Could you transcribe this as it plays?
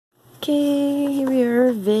Okay, here we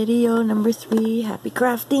are, video number 3. Happy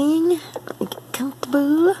crafting. Make it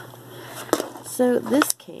comfortable. So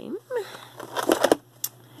this came,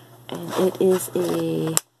 and it is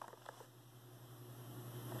a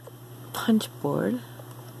punch board.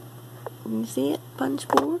 Can you see it? Punch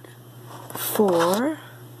board for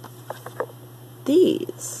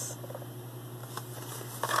these.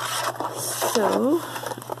 So,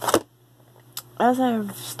 as I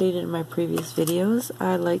have stated in my previous videos,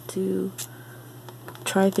 I like to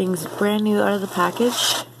try things brand new out of the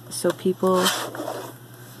package so people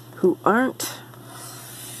who aren't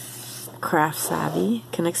craft savvy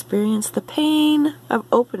can experience the pain of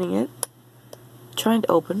opening it, trying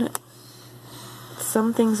to open it.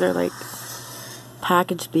 Some things are like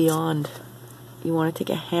packaged beyond. You want to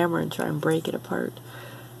take a hammer and try and break it apart.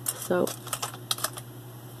 So,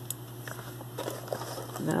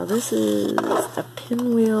 now this is a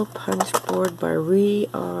Pinwheel punch board by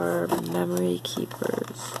Vid3 Memory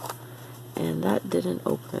Keepers. And that didn't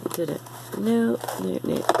open it, did it? No.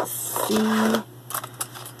 See?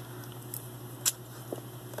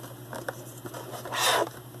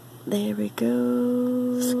 There we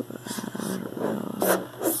go. I don't know.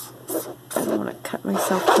 I don't want to cut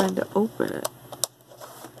myself trying to open it.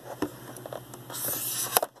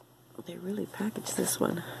 They really packaged this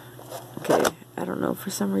one. Okay, I don't know. For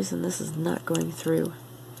some reason, this is not going through.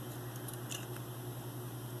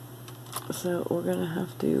 So we're going to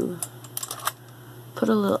have to put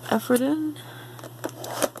a little effort in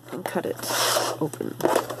and cut it open.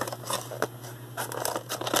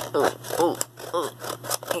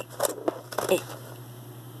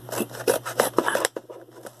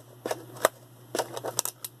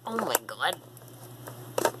 Oh my god.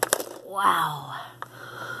 Wow.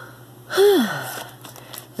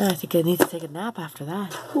 Now I think I need to take a nap after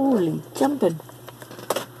that. Holy jumping.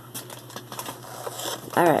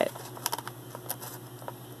 Alright.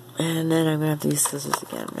 And then I'm going to have to use scissors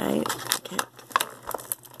again, right? Can't.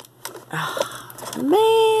 Oh,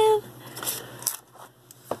 man.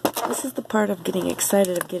 This is the part of getting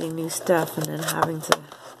excited of getting new stuff and then having to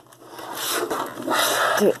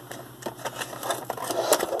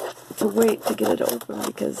wait to get it open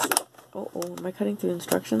because... Oh, am I cutting through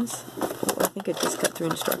instructions? Oh, I think I just cut through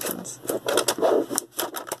instructions. There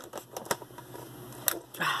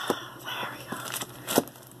we go.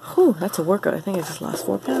 Whew, that's a workout. I think I just lost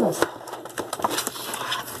 4 pounds.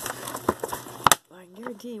 I can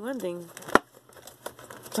guarantee you one thing.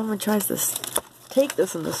 If someone tries to take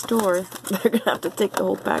this in the store, they're going to have to take the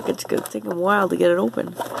whole package because it's taking a while to get it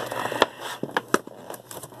open.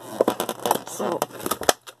 So...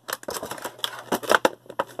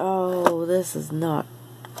 Oh, this is not...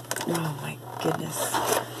 Oh my goodness.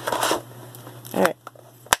 Alright.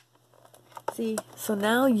 See, so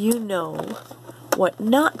now you know what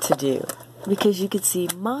not to do. Because you can see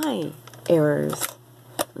my errors.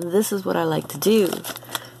 This is what I like to do.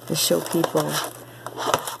 To show people.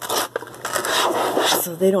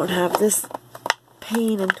 So they don't have this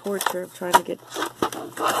pain and torture of trying to get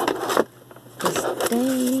this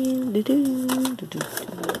thing.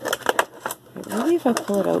 Maybe if I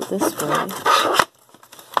pull it out this way,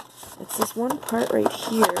 it's this one part right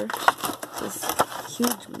here, this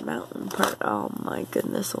huge mountain part. Oh my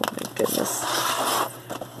goodness, oh my goodness.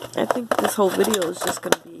 I think this whole video is just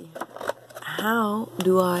going to be, how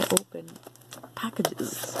do I open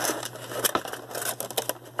packages?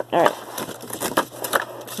 Alright,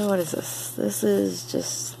 so what is this? This is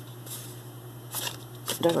just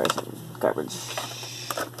decoration, garbage.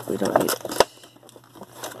 We don't need it.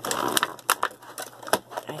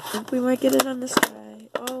 I think we might get it on this try.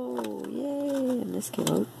 Oh, yay! And this came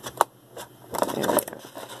out. There we go.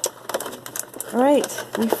 Alright,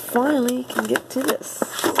 we finally can get to this.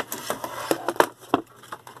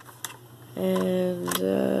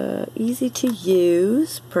 And, easy to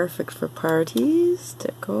use. Perfect for parties,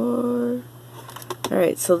 decor.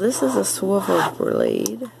 Alright, so this is a swivel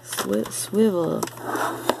blade. Swivel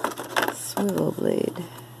blade.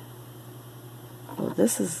 Oh,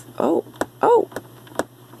 this is... Oh!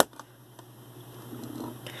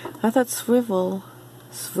 I thought swivel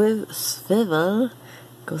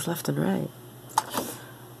goes left and right.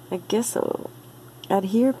 I guess so.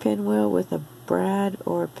 Adhere pinwheel with a brad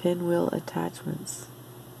or pinwheel attachments,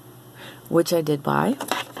 which I did buy.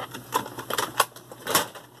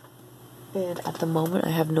 And at the moment,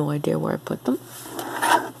 I have no idea where I put them.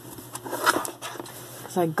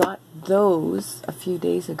 Because I got those a few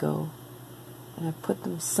days ago, and I put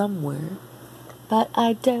them somewhere, but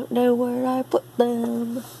I don't know where I put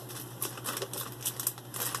them.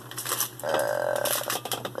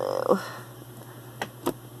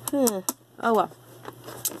 Oh well.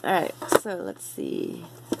 Alright, so let's see.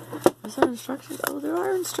 Is there instructions? Oh, there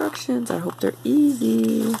are instructions. I hope they're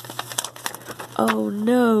easy. Oh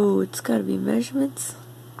no, it's gotta be measurements.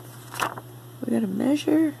 We gotta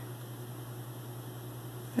measure.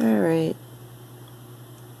 Alright.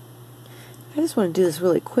 I just want to do this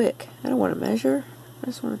really quick. I don't want to measure. I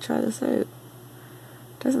just want to try this out.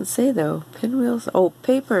 Doesn't say though. Pinwheels. Oh,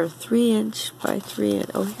 paper 3" by 3".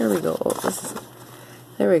 Oh, here we go. Oh, this is.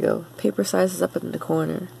 There we go. Paper size is up in the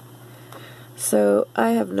corner. So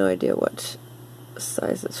I have no idea what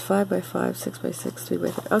size is. 5 by 5, 6 by 6, 3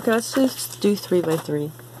 by 3. Okay, let's just do 3 by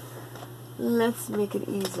 3. Let's make it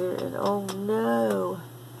easier. And oh no.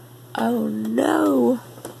 Oh no.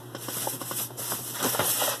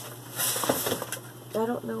 I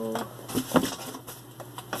don't know.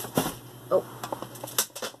 Oh.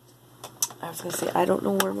 I was going to say, I don't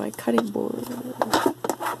know where my cutting board,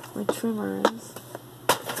 my trimmer is.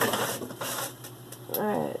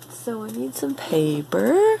 Alright, so I need some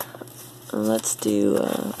paper. Let's do,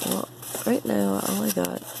 well, right now, all I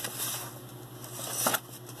got.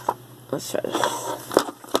 Let's try this.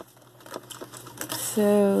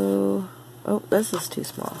 So, oh, this is too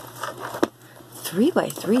small. 3 by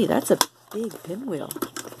 3, that's a big pinwheel.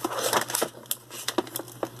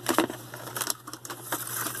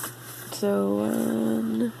 So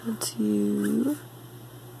 1, 2,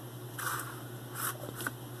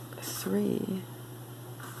 3.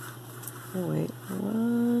 Oh wait,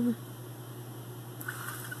 1.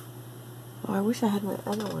 Oh, I wish I had my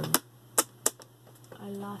other one. I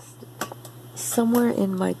lost it somewhere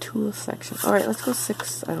in my tool section. All right, let's go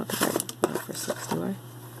 6. I don't think I went for 6, do I?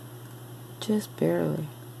 Just barely.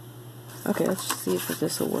 Okay, let's just see if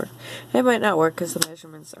this will work. It might not work because the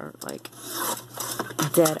measurements aren't like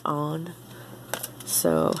dead on.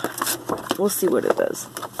 So we'll see what it does.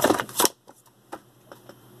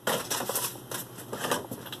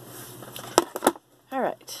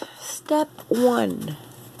 Alright, step 1.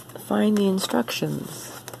 Find the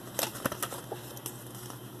instructions.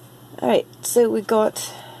 Alright, so we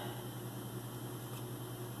got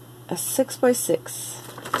a 6 by 6.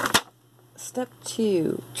 Step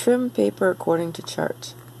 2, trim paper according to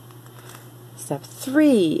chart. Step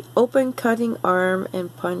 3, open cutting arm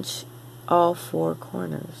and punch all 4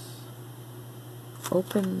 corners.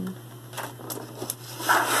 Open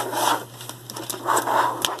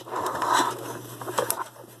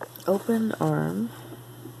arm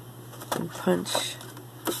and punch.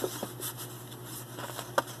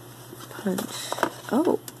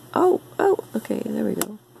 Oh, okay, there we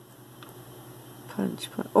go. Punch.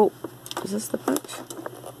 Oh, is this the punch?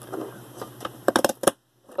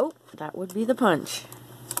 Oh, that would be the punch.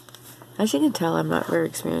 As you can tell, I'm not very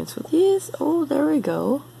experienced with these. Oh, there we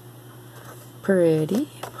go. Pretty.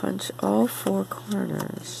 Punch all 4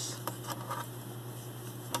 corners.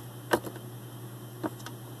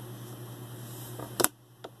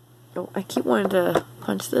 Oh, I keep wanting to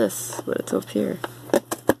punch this, but it's up here.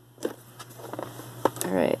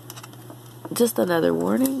 Alright. Just another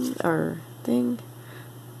warning or thing.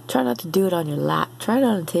 Try not to do it on your lap. Try it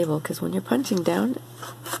on a table, because when you're punching down,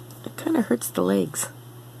 it kind of hurts the legs.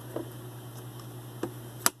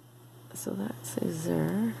 So that's a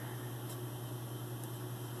there.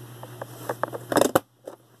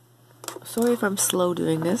 Sorry if I'm slow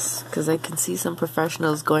doing this, because I can see some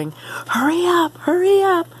professionals going, hurry up, hurry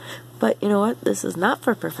up. But you know what? This is not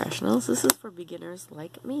for professionals. This is for beginners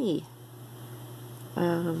like me.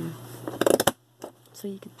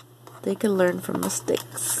 So they can learn from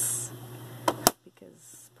mistakes.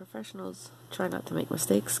 Because professionals try not to make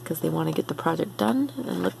mistakes because they want to get the project done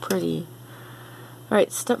and look pretty.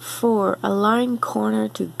 Alright, step 4. Align corner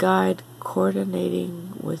to guide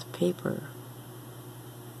coordinating with paper.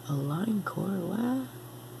 Align corner, what?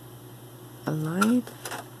 Align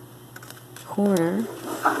corner.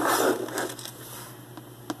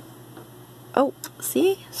 Oh,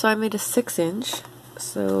 see? So I made a 6".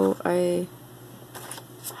 So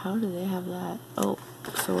how do they have that? Oh,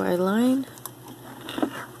 so I line.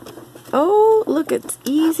 Oh, look, it's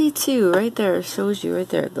easy too. Right there, it shows you right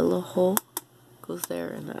there. The little hole goes there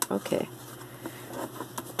and that. Okay.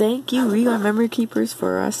 Thank you, Real Memory Keepers,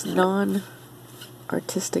 for us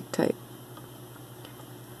non-artistic type.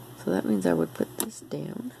 So that means I would put this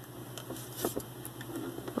down.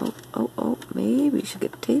 Oh, maybe you should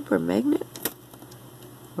get tape or magnet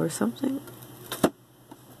or something.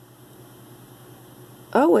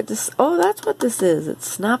 Oh, that's what this is. It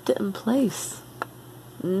snapped it in place.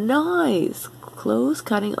 Nice. Close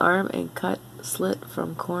cutting arm and cut slit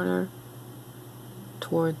from corner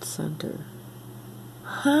towards center.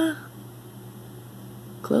 Huh?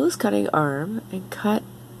 Close cutting arm and cut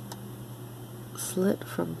Slit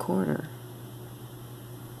from corner.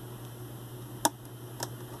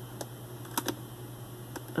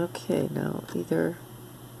 Okay, now either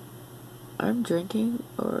I'm drinking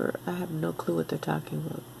or I have no clue what they're talking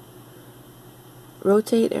about.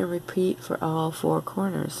 Rotate and repeat for all 4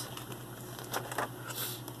 corners.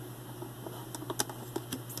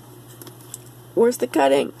 Where's the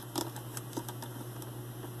cutting?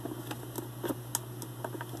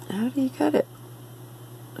 How do you cut it?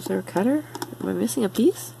 Is there a cutter? Am I missing a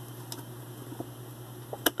piece?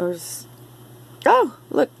 Or is... Oh,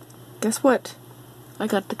 look! Guess what? I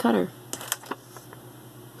got the cutter.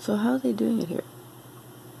 So how are they doing it here?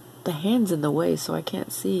 The hand's in the way, so I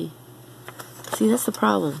can't see. See, that's the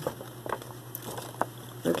problem.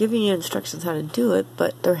 They're giving you instructions how to do it,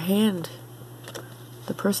 but their hand,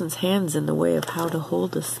 the person's hand's in the way of how to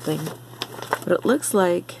hold this thing. But it looks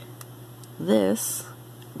like this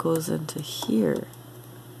goes into here.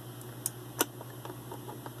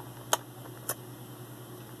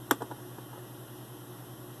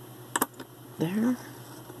 There.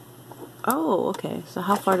 Oh, okay. So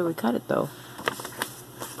how far do we cut it though?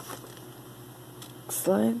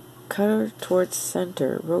 Slide cutter towards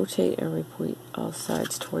center. Rotate and repeat all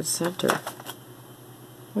sides towards center.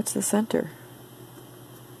 What's the center?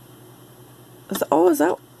 Oh, is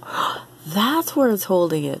that? That's where it's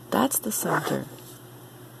holding it. That's the center.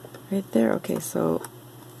 Right there. Okay, so.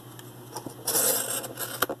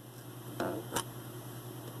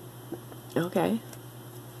 Okay.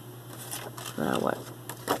 Now what?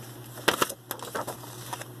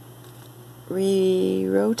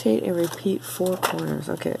 Rotate and repeat 4 corners.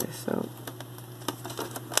 Okay, so.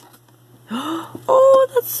 Oh,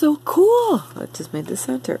 that's so cool! I just made the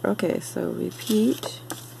center. Okay, so repeat.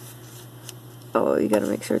 Oh, you gotta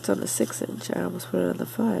make sure it's on the 6-inch. I almost put it on the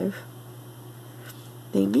 5.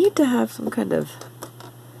 They need to have some kind of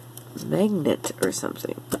magnet or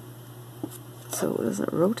something, so it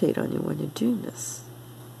doesn't rotate on you when you're doing this.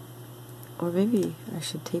 Or maybe I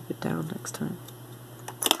should tape it down next time.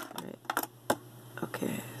 Alright.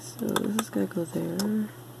 Okay, so this is gonna go there.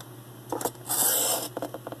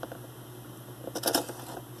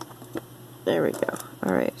 There we go.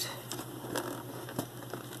 Alright.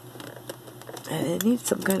 And it needs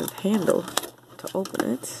some kind of handle to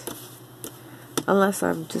open it. Unless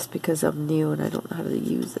I'm just because I'm new and I don't know how to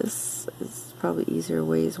use this. It's probably easier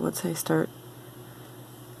ways once I start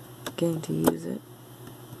getting to use it.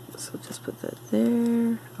 So just put that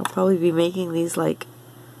there. I'll probably be making these like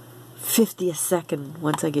 50 a second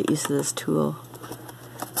once I get used to this tool.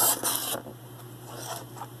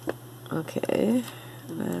 Okay.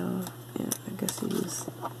 Now, yeah, I guess I use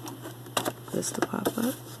this to pop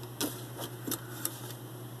up.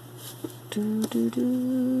 Do do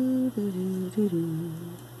do do do do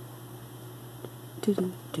do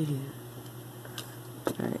do do do.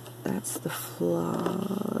 Alright, that's the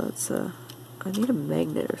flaw. That's I need a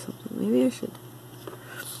magnet or something. Maybe I should.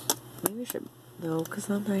 No, because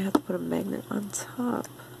then I have to put a magnet on top.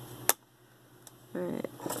 Alright.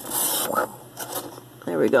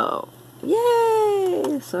 There we go.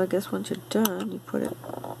 Yay! So I guess once you're done, you put it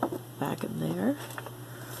back in there.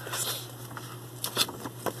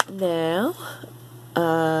 Now,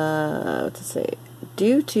 what to say?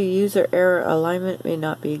 Due to user error, alignment may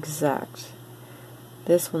not be exact.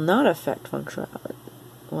 This will not affect functionality.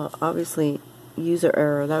 Well, obviously, user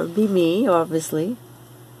error. That would be me, obviously.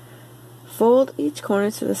 Fold each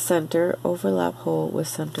corner to the center, overlap hole with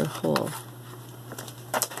center hole.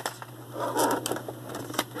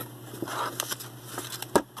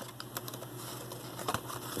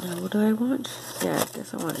 Now, what do I want? Yeah, I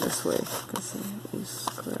guess I want it this way, because I use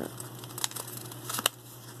scrap.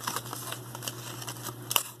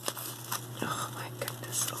 Oh my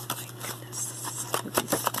goodness,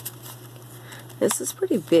 this is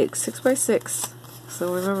pretty big, 6x6.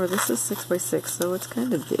 So remember, this is 6x6, so it's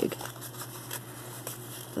kind of big.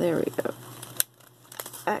 There we go.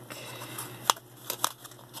 Back.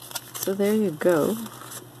 So there you go.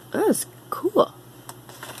 That is cool.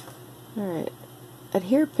 Alright.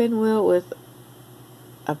 Adhere pinwheel with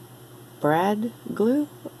a brad glue?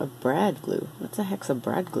 A brad glue. What the heck's a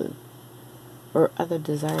brad glue? Or other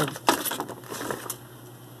desired.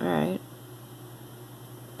 Alright.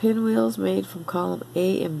 Pinwheels made from column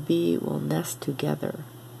A and B will nest together.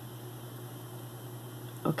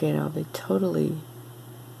 Okay, now they totally...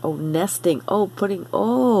 Oh, nesting. Oh, putting...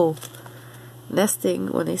 Oh! Nesting,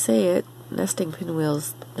 when they say it, nesting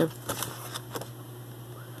pinwheels, they're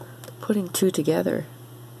putting 2 together.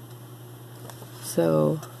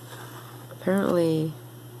 So, apparently,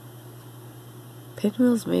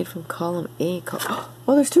 pinwheels made from column A.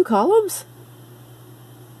 Oh, there's 2 columns?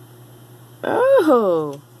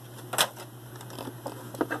 Oh!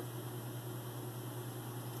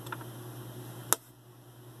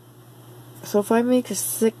 So if I make a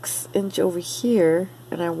 6-inch over here,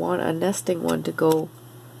 and I want a nesting one to go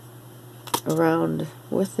around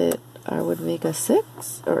with it, I would make a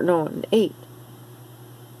 6, or no, an 8.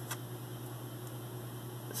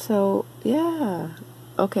 So, yeah.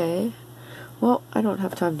 Okay. Well, I don't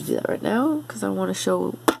have time to do that right now, because I want to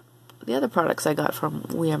show the other products I got from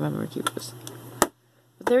We Are Memory Keepers.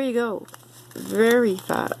 But there you go. Very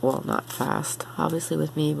fast. Well, not fast, obviously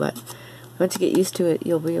with me, but once you get used to it,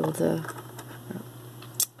 you'll be able to.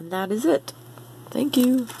 And that is it. Thank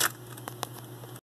you.